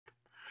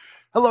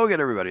Hello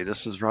again, everybody.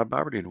 This is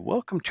RobBoberty, and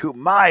welcome to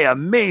my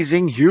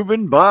amazing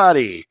human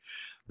body.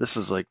 This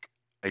is like,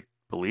 I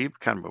believe,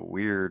 kind of a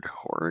weird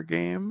horror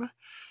game.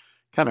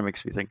 Kind of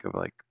makes me think of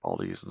like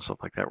Baldi's and stuff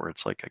like that, where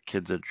it's like a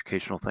kid's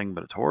educational thing,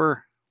 but it's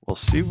horror. We'll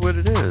see what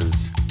it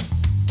is.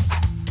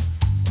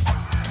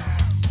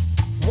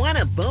 Want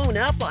to bone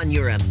up on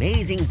your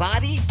amazing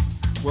body?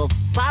 Well,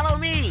 follow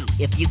me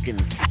if you can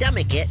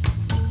stomach it.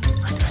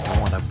 I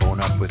don't want to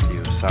bone up with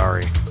you.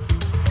 Sorry.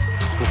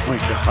 Oh my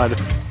god.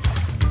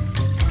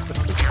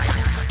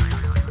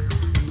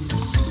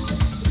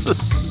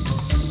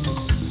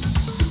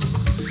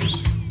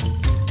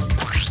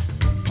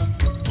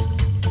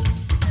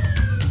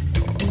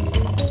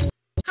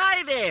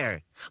 Hi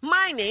there.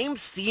 My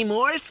name's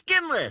Seemore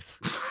Skinless.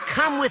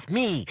 Come with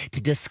me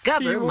to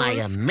discover my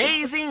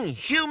amazing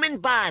human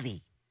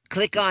body.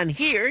 Click on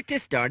here to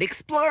start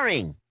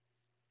exploring.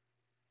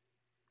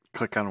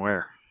 Click on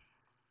where?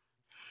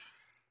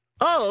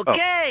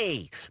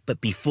 Okay,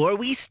 but before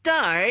we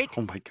start,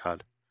 Oh my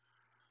god.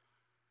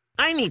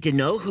 I need to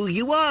know who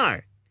you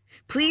are.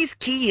 Please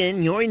key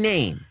in your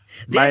name.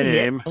 My Then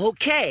name. hit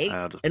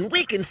OK, and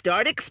we can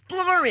start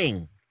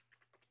exploring.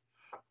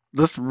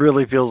 This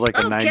really feels like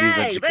a 90s Okay,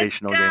 let's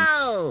educational game.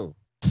 go.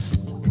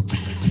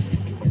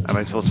 Am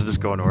I supposed to just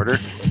go in order?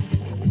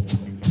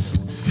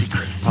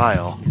 Secret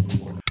file.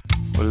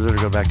 What is it to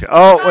go back to?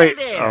 Oh, Hi wait.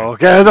 there. Oh,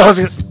 okay. I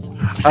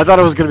thought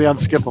it was going to be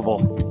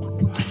unskippable.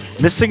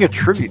 Missing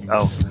attribute.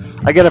 Oh,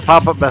 I get a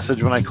pop-up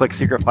message when I click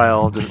secret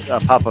file. A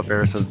pop-up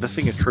error says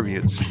missing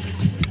attributes.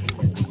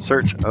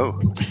 Search. Oh.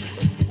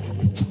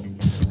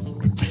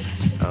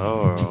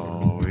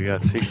 Oh, we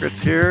got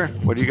secrets here.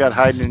 What do you got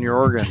hiding in your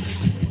organs?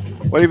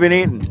 What have you been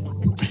eating?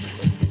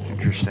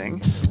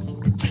 Interesting.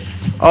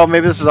 Oh,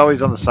 maybe this is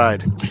always on the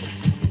side.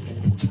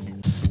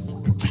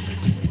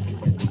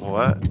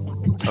 What?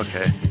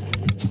 Okay.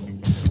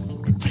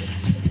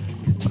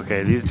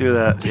 Okay, these do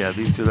that. Yeah,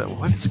 these do that.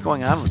 What is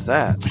going on with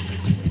that?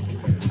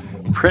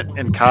 Print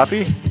and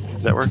copy?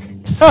 Does that work?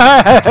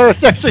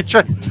 It's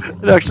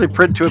actually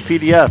print to a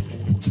PDF.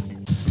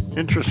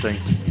 Interesting.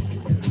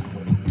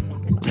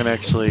 I'm gonna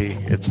actually.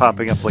 It's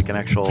popping up like an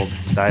actual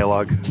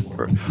dialogue.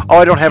 Oh,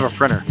 I don't have a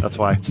printer. That's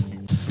why.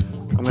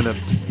 I'm gonna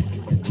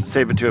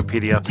save it to a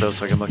PDF though,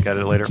 so I can look at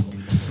it later.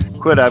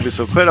 Quit,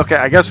 obviously. Quit. Okay,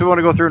 I guess we want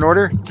to go through an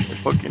order.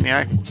 Book in the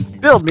eye.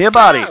 Build me a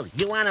body. Oh,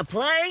 you want to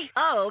play?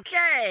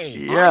 Okay.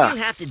 Yeah. All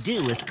you have to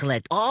do is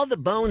collect all the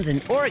bones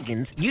and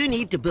organs you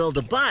need to build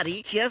a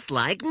body just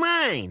like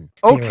mine.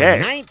 There Okay.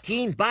 are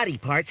 19 body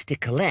parts to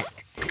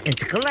collect. And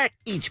to collect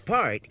each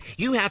part,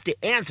 you have to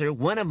answer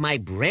one of my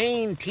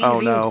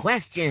brain-teasing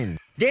questions.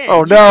 Then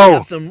Oh, you no. can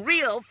have some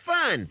real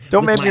fun.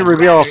 Don't with make me my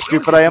reveal how rather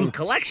stupid I am. interesting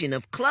collection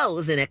of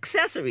clothes and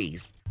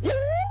accessories.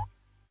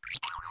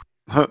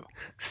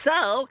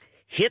 So,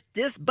 hit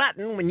this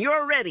button when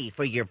you're ready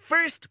for your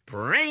first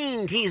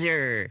brain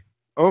teaser.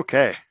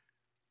 Okay.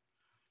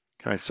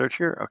 Can I search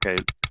here? Okay,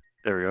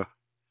 there we go.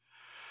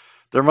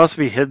 There must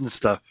be hidden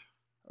stuff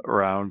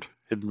around.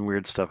 Hidden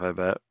weird stuff, I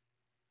bet.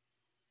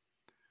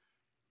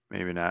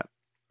 Maybe not.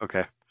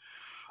 Okay.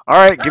 All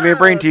right, give me a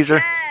brain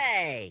teaser.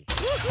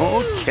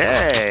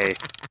 Okay.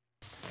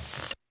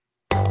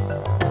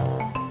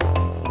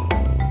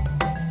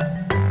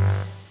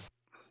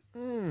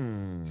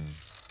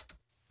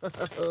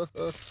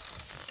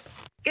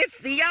 It's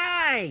the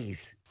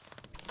eyes.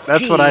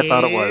 That's what I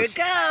thought it was.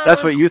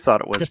 That's what you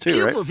thought it was too, right?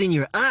 The pupils in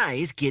your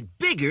eyes get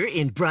bigger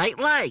in bright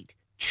light.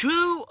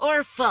 True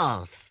or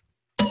false?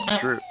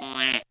 True.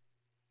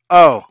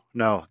 Oh,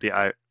 no, the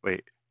eye.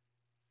 Wait.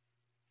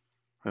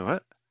 Wait,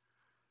 what?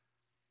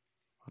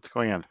 What's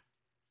going on?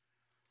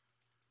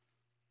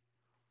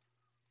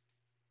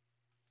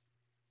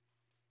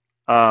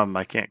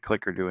 I can't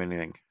click or do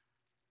anything.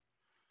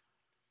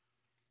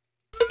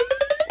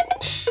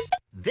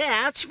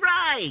 That's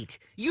right.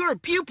 Your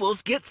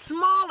pupils get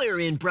smaller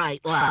in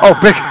bright light. Oh,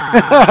 big.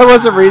 I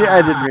wasn't reading.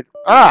 I didn't read.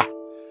 Ah!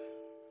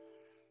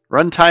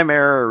 Runtime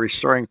error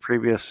restoring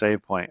previous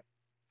save point.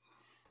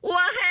 Well,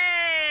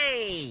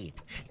 hey!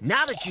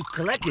 Now that you've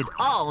collected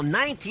all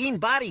 19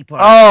 body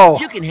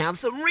parts, you can have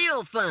some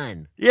real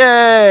fun.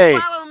 Yay!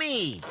 Follow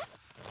me.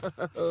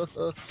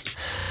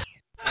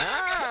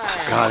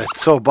 God,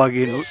 it's so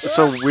buggy and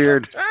so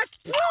weird.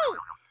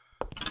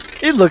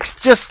 It looks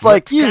just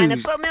like you,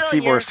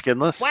 Seemore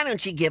Skinless. Why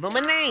don't you give him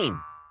a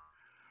name?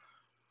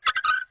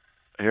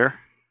 Here?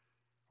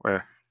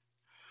 Where?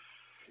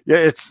 Yeah,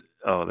 it's...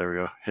 Oh, there we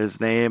go. His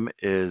name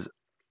is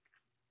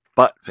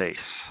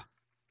Buttface.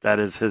 That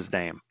is his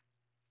name.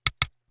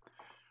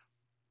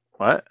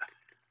 What?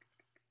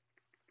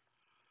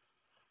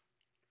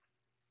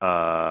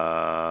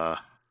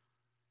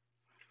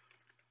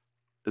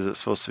 Is it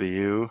supposed to be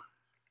you?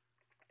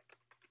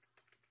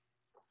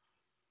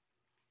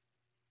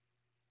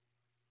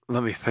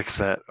 Let me fix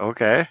that.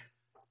 Okay.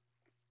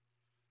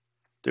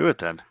 Do it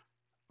then.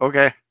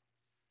 Okay.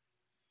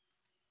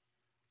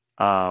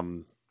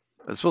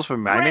 It's supposed to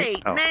be my name.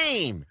 Great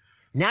name.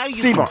 Now you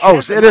Seemore. can Oh,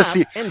 it is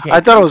C. I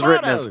thought it was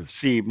written as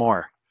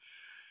Seemore.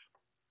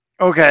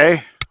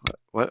 Okay.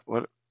 What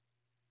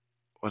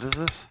is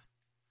this?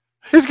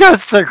 He's got a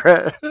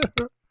cigarette.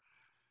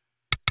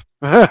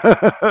 What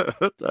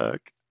the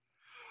heck?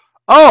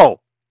 Oh!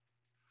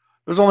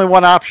 There's only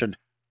one option.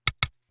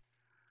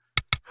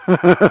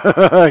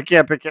 I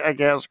can't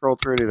scroll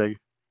through anything.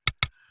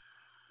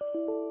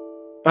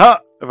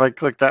 Ah, if I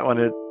click that one,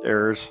 it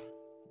errors.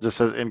 It just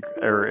says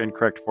error,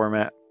 incorrect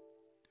format.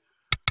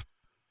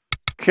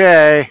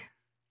 Okay.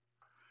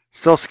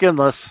 Still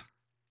skinless.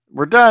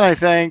 We're done, I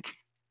think.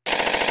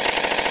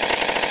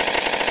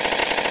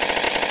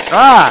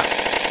 Ah!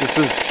 This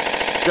is...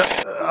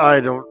 I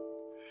don't...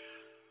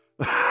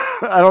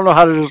 I don't know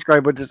how to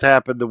describe what just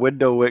happened. The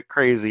window went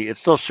crazy. It's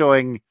still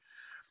showing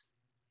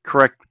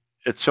correct...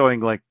 It's showing,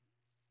 like,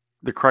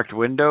 the correct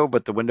window,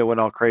 but the window went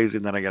all crazy,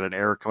 and then I got an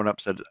error coming up,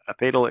 said a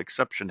fatal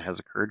exception has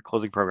occurred,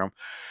 closing program.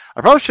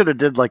 I probably should have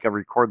did like a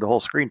record the whole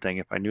screen thing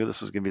if I knew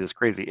this was going to be this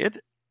crazy.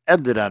 It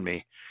ended on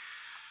me.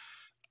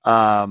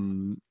 I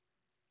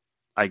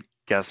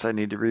guess I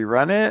need to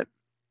rerun it,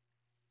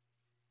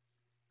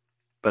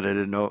 but I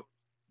didn't know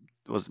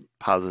it wasn't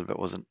positive it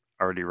wasn't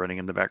already running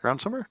in the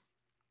background somewhere.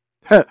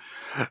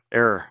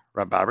 Error,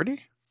 RobBoberty.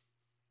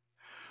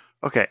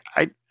 Okay,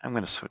 I'm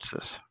going to switch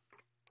this.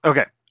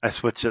 Okay, I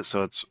switched it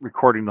so it's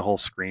recording the whole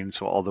screen,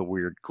 so all the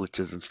weird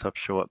glitches and stuff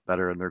show up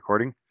better in the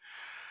recording.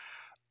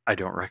 I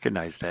don't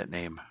recognize that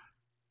name.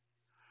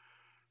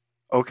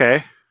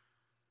 Okay.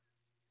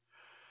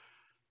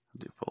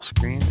 Do full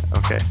screen.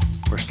 Okay,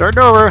 we're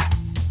starting over.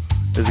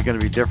 Is it going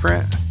to be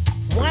different?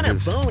 Want to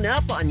bone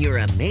up on your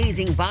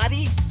amazing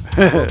body?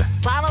 Well,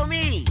 follow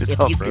me if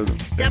you can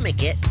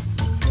stomach it.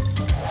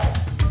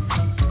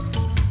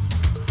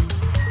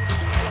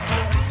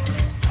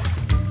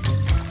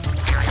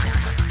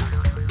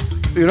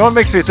 You know what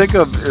makes me think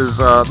of is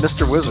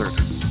Mr. Wizard.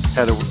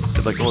 Had a,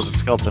 like, it wasn't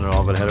skeleton at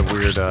all, but had a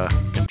weird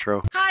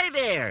intro. Hi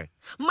there.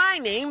 My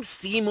name's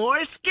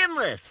Seemore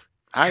Skinless.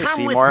 Hi,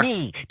 Come Seemore. with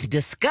me to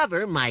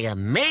discover my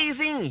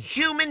amazing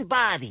human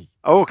body.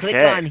 Okay.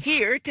 Click on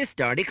here to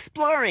start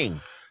exploring.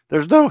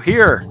 There's no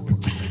here.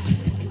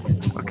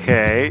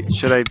 Okay,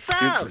 should I...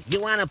 So, you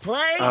want to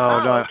play?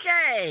 Oh, no.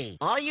 Okay.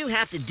 All you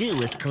have to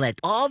do is collect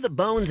all the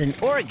bones and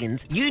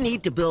organs you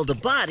need to build a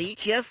body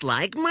just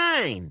like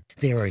mine.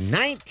 There are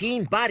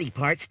 19 body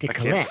parts to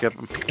collect. Can't skip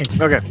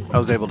them. Okay, I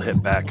was able to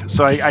hit back.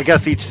 So I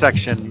guess each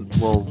section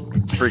will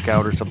freak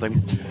out or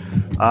something.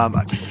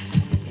 I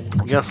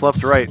guess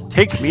left to right.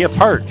 Take me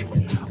apart.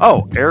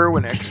 Oh, error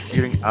when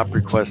executing op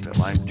request at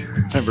line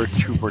 2. Number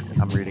 2.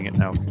 I'm reading it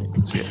now. You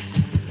can see it.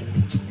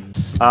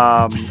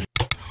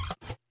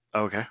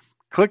 Okay.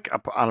 Click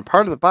on a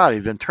part of the body,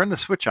 then turn the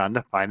switch on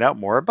to find out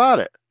more about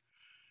it.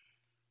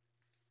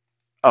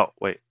 Oh,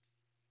 wait.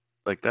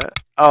 Like that?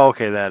 Oh,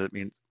 okay, that it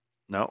means...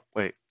 No,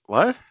 wait.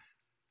 What?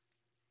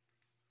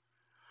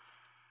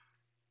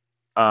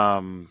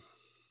 Oh,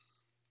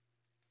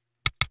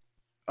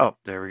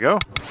 there we go.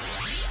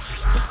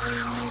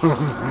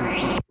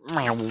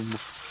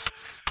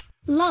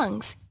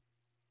 Lungs.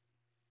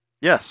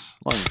 Yes,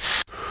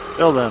 lungs.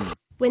 Fill them.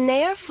 When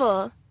they are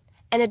full,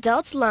 an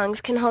adult's lungs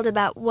can hold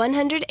about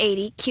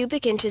 180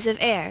 cubic inches of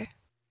air.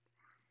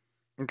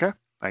 Okay,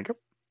 thank you.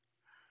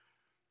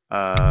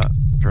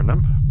 Turn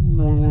them.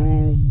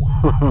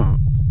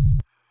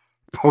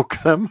 Poke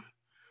them.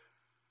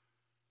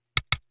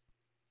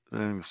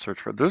 Then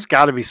search for... There's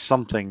got to be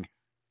something.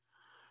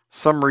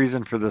 Some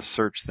reason for this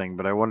search thing,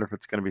 but I wonder if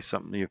it's going to be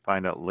something you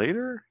find out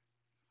later?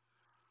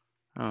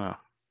 I don't know.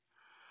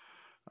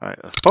 Alright,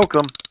 let's poke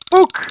them.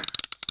 Poke!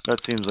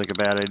 That seems like a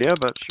bad idea,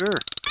 but sure.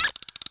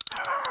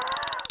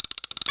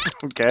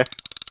 Okay.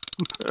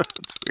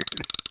 That's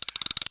weird.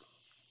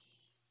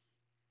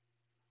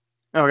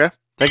 Okay.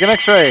 Take an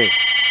x-ray.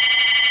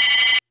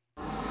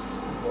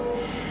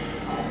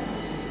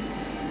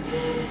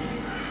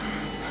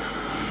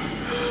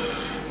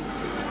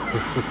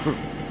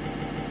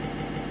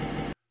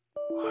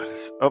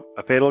 Oh,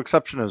 a fatal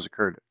exception has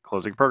occurred.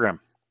 Closing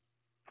program.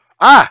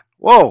 Ah!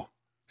 Whoa!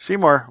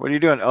 Seemore, what are you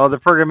doing? Oh, the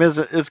program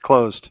is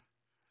closed.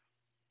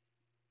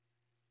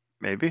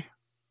 Maybe.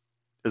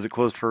 Is it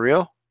closed for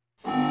real?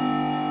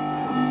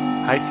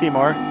 Hi,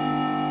 Seemore.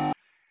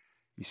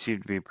 You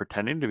seem to be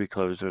pretending to be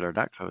closed but are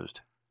not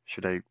closed.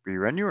 Should I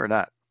rerun you or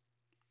not?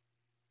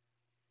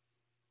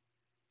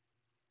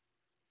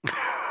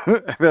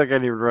 I feel like I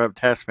need to run up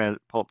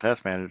pull up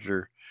Task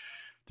Manager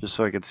just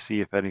so I could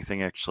see if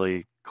anything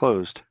actually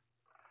closed.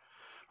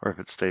 Or if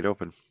it stayed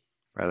open,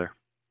 rather.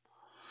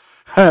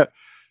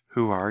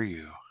 Who are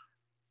you?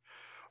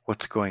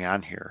 What's going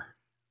on here?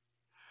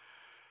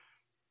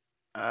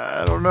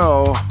 I don't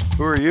know.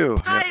 Who are you?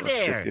 Hi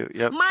there.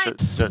 Yep.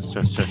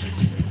 Just.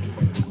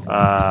 Oh,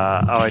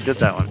 I did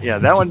that one. Yeah,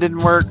 that one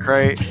didn't work,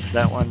 right?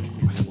 That one.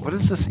 What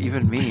does this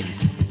even mean?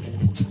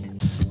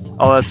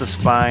 Oh, that's a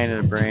spine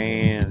and a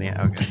brain and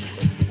the... Okay.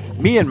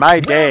 Me and my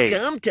day.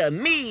 Welcome to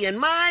Me and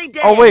My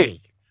Day. Oh,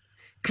 wait.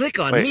 Click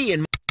on Me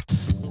and...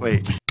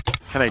 Wait.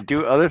 Can I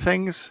do other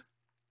things?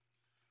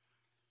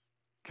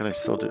 Can I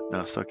still do...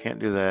 No, still can't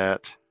do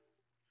that.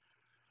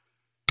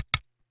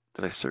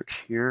 Did I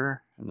search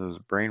here? And there was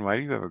a brain. Why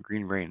do you have a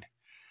green brain?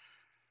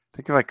 I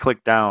think if I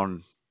click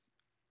down,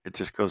 it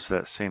just goes to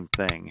that same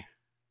thing.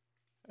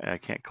 I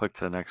can't click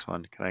to the next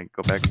one. Can I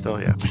go back still?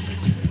 Yeah.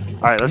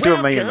 All right, let's see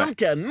what me and Welcome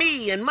to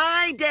me and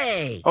my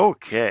day.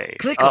 Okay.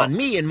 Click on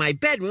me in my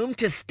bedroom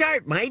to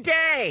start my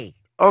day.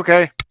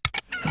 Okay.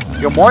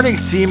 Good morning,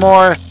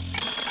 Seemore.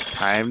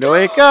 Time to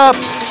wake up.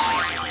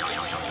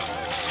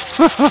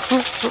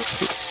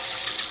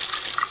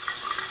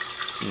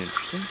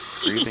 Interesting.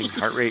 Breathing,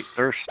 heart rate,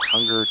 thirst,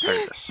 hunger,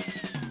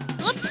 tiredness.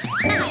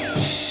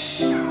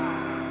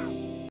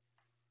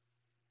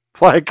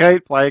 Fly a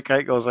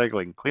kite, go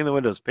cycling. Clean the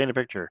windows, paint a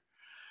picture.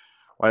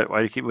 Why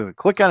do you keep moving?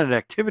 Click on an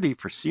activity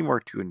for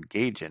Seemore to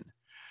engage in.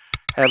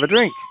 Have a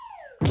drink.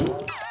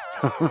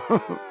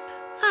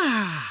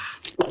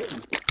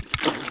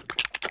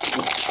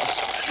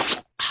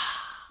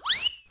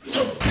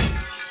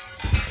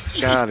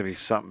 Gotta be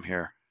something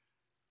here.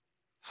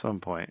 Some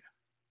point.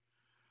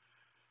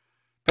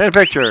 Paint a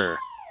picture.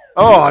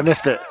 Oh, I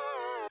missed it.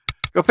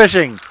 Go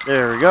fishing.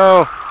 There we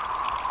go.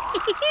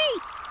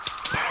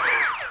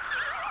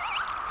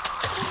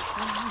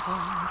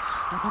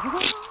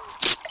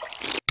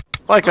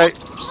 Fly kite.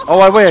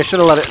 Oh, wait, I should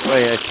have let it.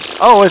 Wait,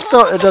 oh, it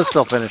does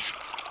still finish.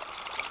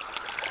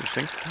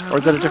 Interesting. Or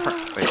is that a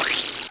different? Wait.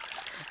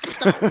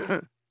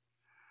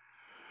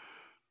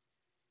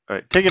 All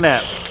right, take a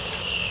nap.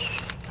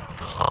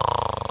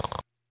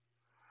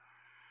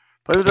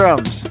 Play the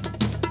drums.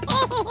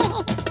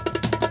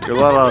 You're a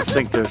lot out of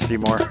sync there,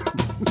 Seemore.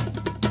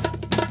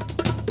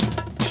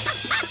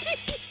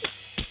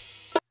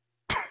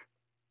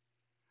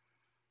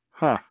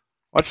 Huh.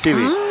 Watch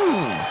TV.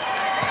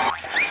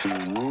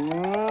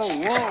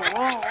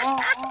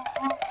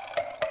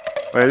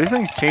 Wait, are these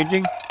things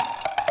changing?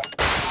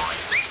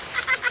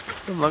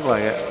 Doesn't look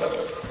like it.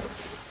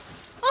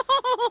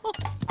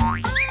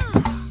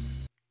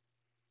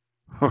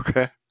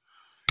 Okay.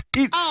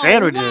 Eat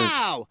sandwiches.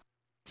 Wow.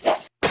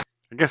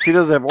 I guess he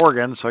doesn't have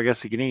organs, so I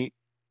guess he can eat.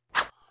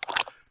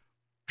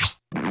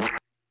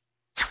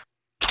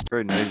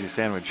 Very noisy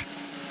sandwich.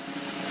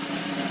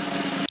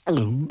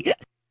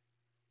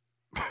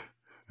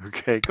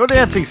 Okay, go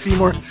dancing,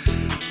 Seemore.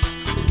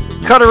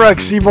 Cut a rug,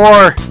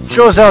 Seemore.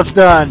 Show us how it's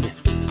done.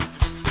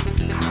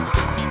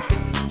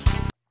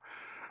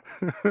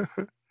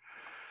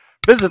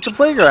 Visit the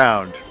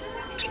playground.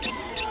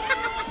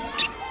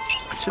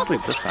 I should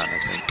leave this on, I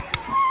think.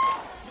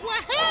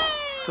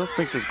 Still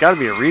think there's got to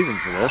be a reason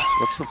for this.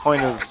 What's the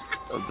point of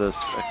this?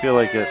 I feel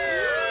like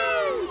it's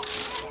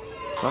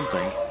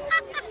something.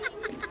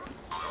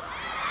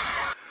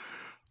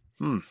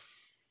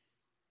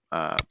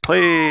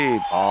 Play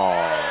ball.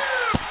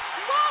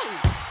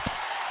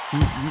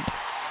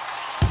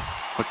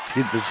 What's the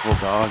invisible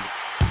dog?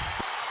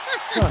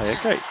 Oh, yeah,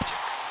 great.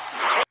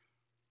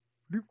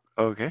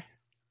 Okay.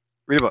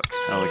 Read a book.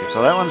 I don't think I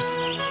saw that one.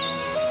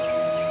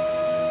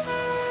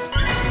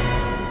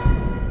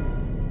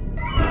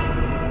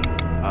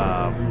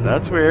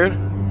 That's weird.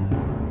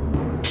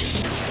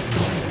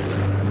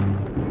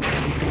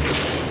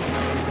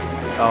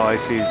 Oh, I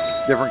see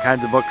different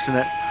kinds of books in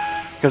it.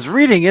 Because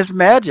reading is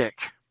magic.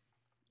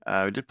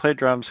 We did play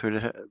drums. We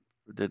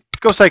did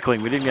go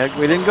cycling. We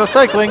didn't go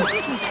cycling.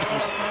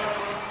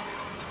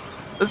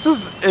 This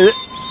is it.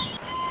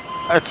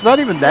 It's not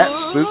even that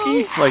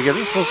spooky. Like it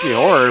is supposed to be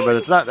horror, but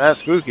it's not that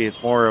spooky.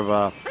 It's more of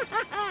a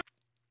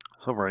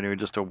somewhere I knew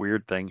just a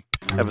weird thing.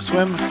 Have a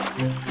swim.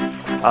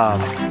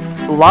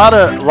 A lot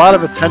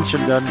of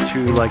attention done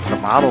to like the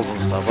models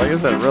and stuff. Like I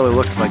said, it really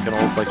looks like an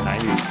old like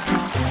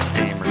 '90s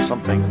game or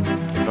something,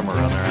 somewhere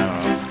around there. I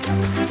don't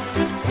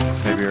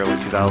know. Maybe early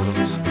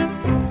 2000s.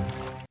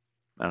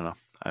 I don't know.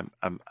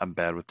 I'm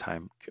bad with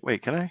time.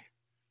 Wait, can I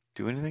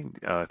do anything?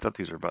 I thought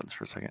these were buttons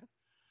for a second.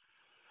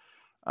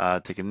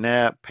 Take a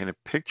nap, paint a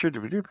picture.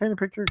 Did we do paint a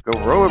picture? Go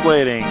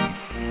rollerblading.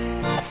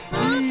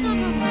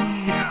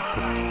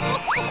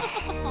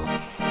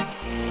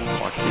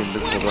 Watch the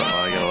invisible. Oh,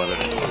 I gotta let it.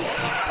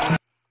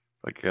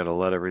 Like I gotta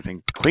let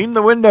everything. Clean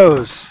the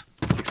windows.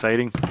 It's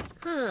exciting.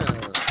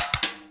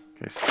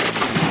 Okay, so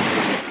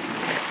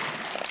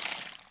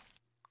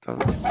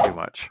doesn't seem too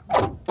much.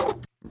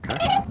 Okay.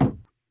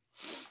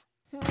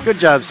 Good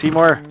job,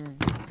 Seemore.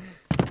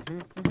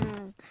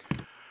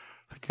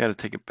 I gotta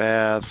take a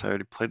bath. I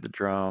already played the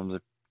drums.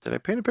 Did I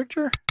paint a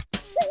picture?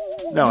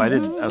 No, I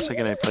didn't. I was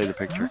thinking I played a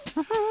picture.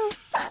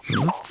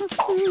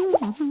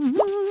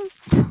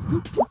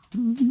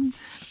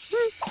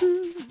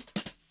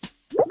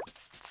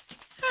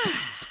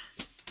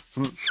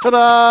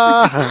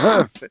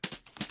 Ta-da!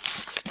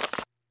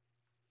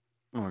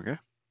 Okay.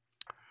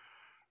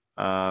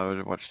 We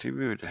didn't watch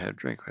TV. We did have a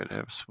drink. We had to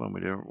have a swim. We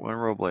did went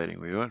rollerblading.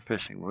 We went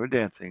fishing. We were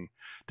dancing.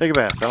 Take a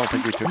bath. I don't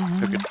think we took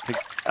it.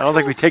 I don't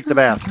think we take the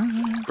bath.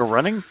 Go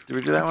running. Did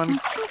we do that one?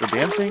 Go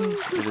dancing.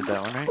 We did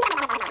that one, right?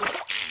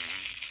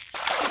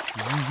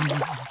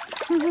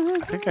 I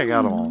think I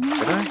got them all. Did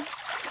I?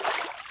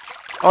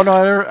 Oh no,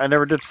 I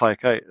never did fly a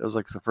kite. It was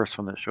like the first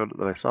one that showed it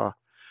that I saw.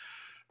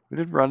 We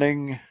did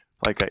running,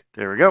 fly a kite.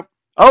 There we go.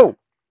 Oh,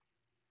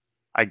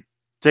 I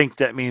think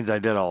that means I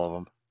did all of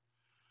them.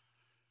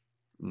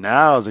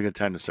 Now is a good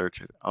time to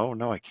search it. Oh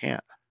no, I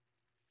can't.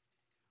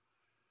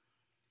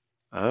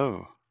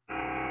 Oh.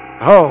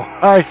 Oh,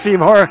 hi,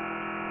 Seemore.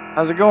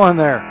 How's it going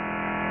there?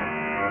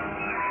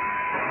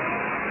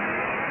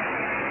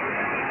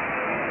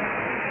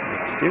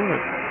 Let's do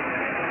it.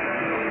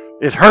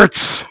 It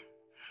hurts.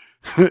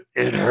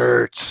 It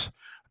hurts.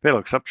 A fatal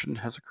exception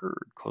has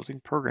occurred. Closing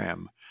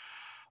program.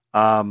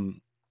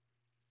 I'm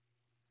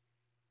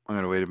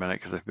gonna wait a minute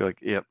because I feel like,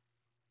 yep.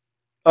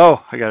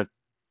 Oh, I got a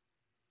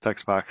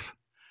text box.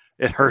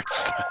 It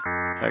hurts.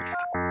 Text.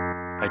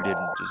 I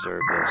didn't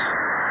deserve this.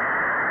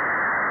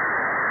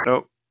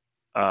 Nope.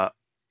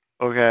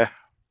 Okay.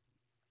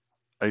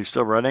 Are you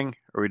still running?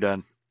 Are we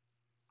done?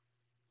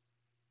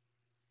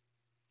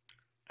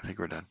 I think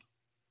we're done.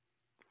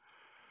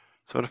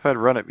 So what if I'd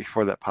run it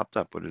before that popped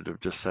up? Would it have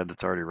just said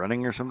it's already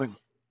running or something?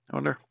 I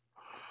wonder.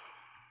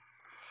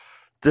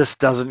 This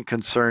doesn't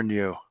concern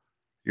you.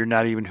 You're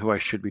not even who I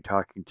should be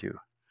talking to.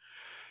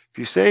 If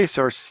you say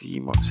so,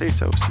 Seemore.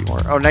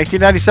 Oh,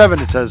 1997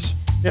 it says.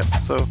 Yep,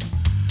 so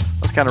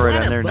that's kind of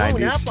right on there,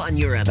 90s.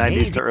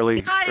 90s to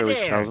early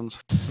 2000s.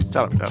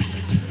 Shut up.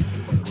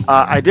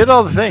 I did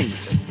all the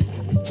things.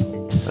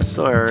 That's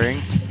still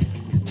airing.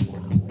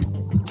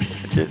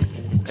 I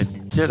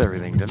did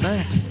everything, didn't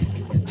I?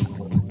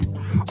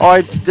 Oh,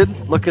 I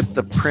didn't look at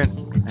the print.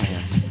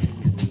 Man.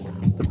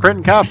 The print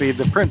and copy.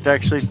 The print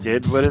actually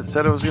did what it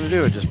said it was going to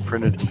do. It just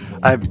printed.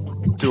 I have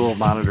dual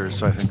monitors,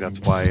 so I think that's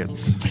why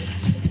it's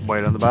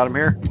white on the bottom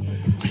here.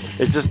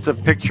 It's just a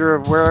picture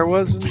of where I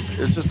was, and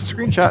it's just a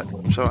screenshot.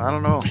 So I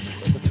don't know.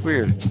 It's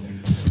weird.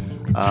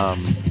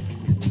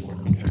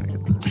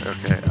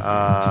 Okay.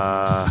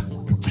 I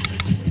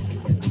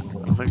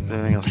don't think there's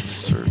anything else to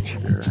search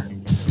here.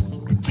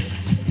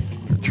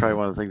 I'll try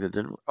one of the things that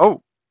didn't.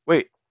 Oh,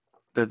 wait.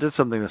 That did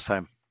something this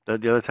time. The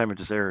other time it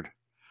just aired.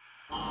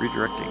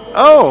 Redirecting.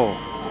 Oh!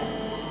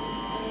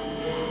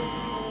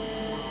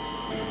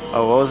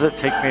 Oh, what was it?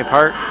 Take me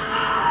apart? Is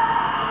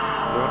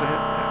that what I hit?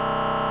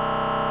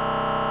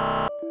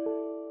 Yeah.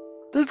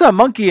 There's a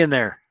monkey in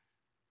there.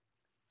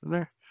 Isn't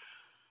there?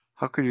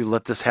 How could you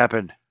let this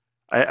happen?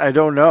 I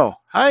don't know.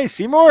 Hi,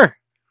 Seemore!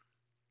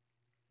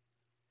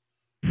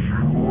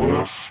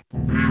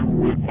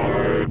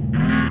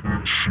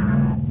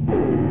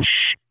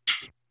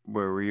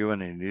 Where were you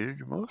when I needed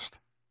you most?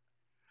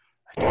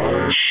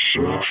 I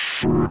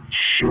suffered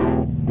so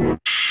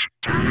much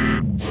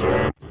pain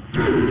that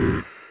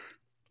day.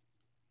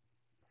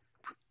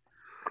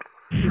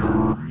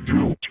 Your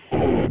guilt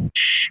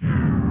haunts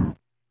you.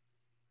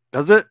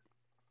 Does it?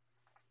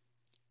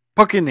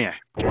 Poke in the eye.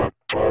 But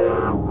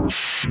I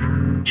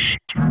refuse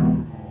to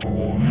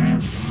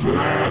believe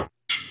that.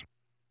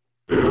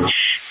 It's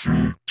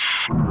the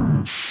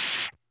truth.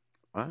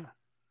 What?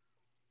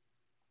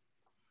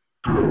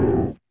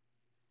 Go.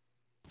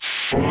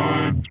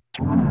 Find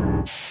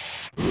proof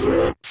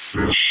that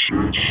this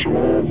is all a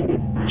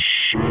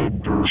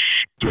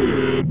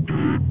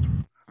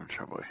misunderstanding. I'm having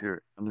trouble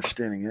here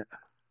understanding it.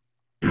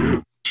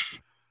 It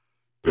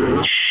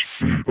is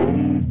the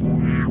only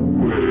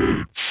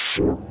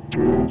way for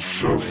both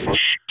of us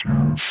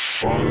to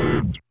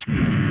find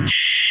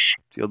peace.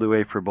 The only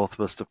way for both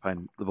of us to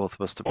find peace.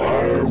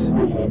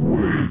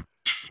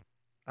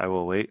 I will wait. I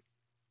will wait.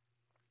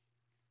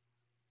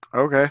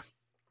 Okay.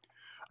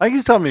 I think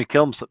he's telling me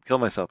to kill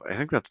myself. I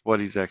think that's what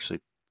he's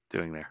actually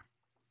doing there.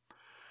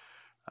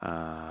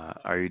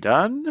 Are you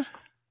done?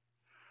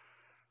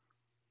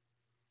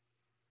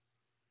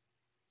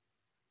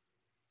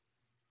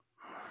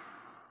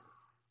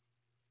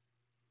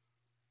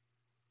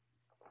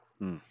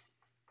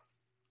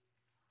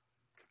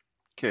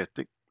 Okay, I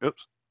think.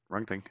 Oops,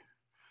 wrong thing.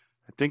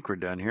 I think we're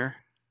done here.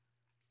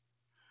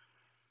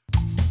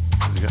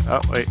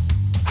 Oh, wait.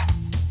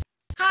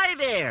 Hi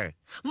there.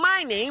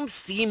 My name's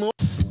Seemore.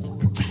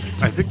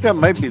 I think that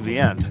might be the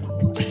end.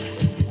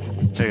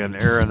 I got an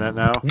error in that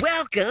now.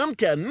 Welcome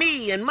to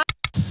me and my...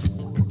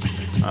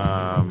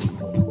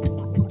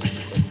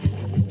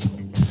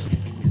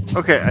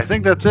 Okay, I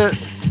think that's it.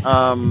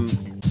 I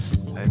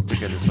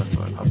think I just messed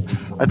up my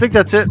pause. I think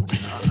that's it.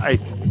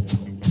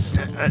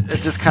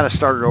 It just kind of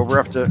started over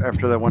after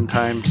that one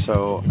time,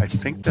 so I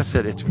think that's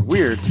it. It's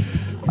weird.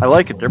 I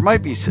like it. There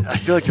might be, I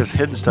feel like there's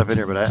hidden stuff in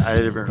here, but I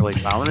haven't really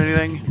found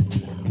anything.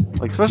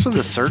 Like, especially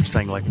the search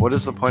thing. Like, what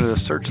is the point of the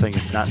search thing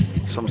if not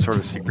some sort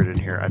of secret in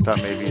here? I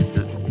thought maybe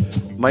there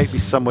might be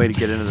some way to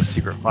get into the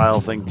secret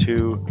file thing,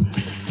 too.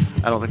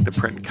 I don't think the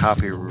print and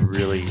copy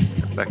really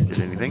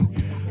affected anything.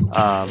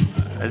 I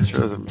just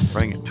realized I'm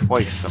running it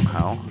twice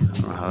somehow. I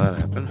don't know how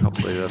that happened.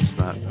 Hopefully that's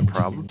not a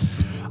problem.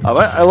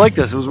 But I like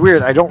this. It was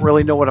weird. I don't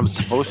really know what I'm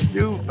supposed to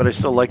do, but I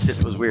still liked it.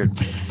 It was weird.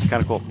 It's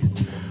kind of cool.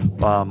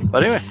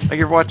 But anyway, thank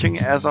you for watching.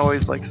 As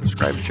always, like,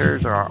 subscribe,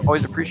 shares are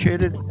always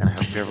appreciated, and I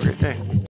hope you have a great day.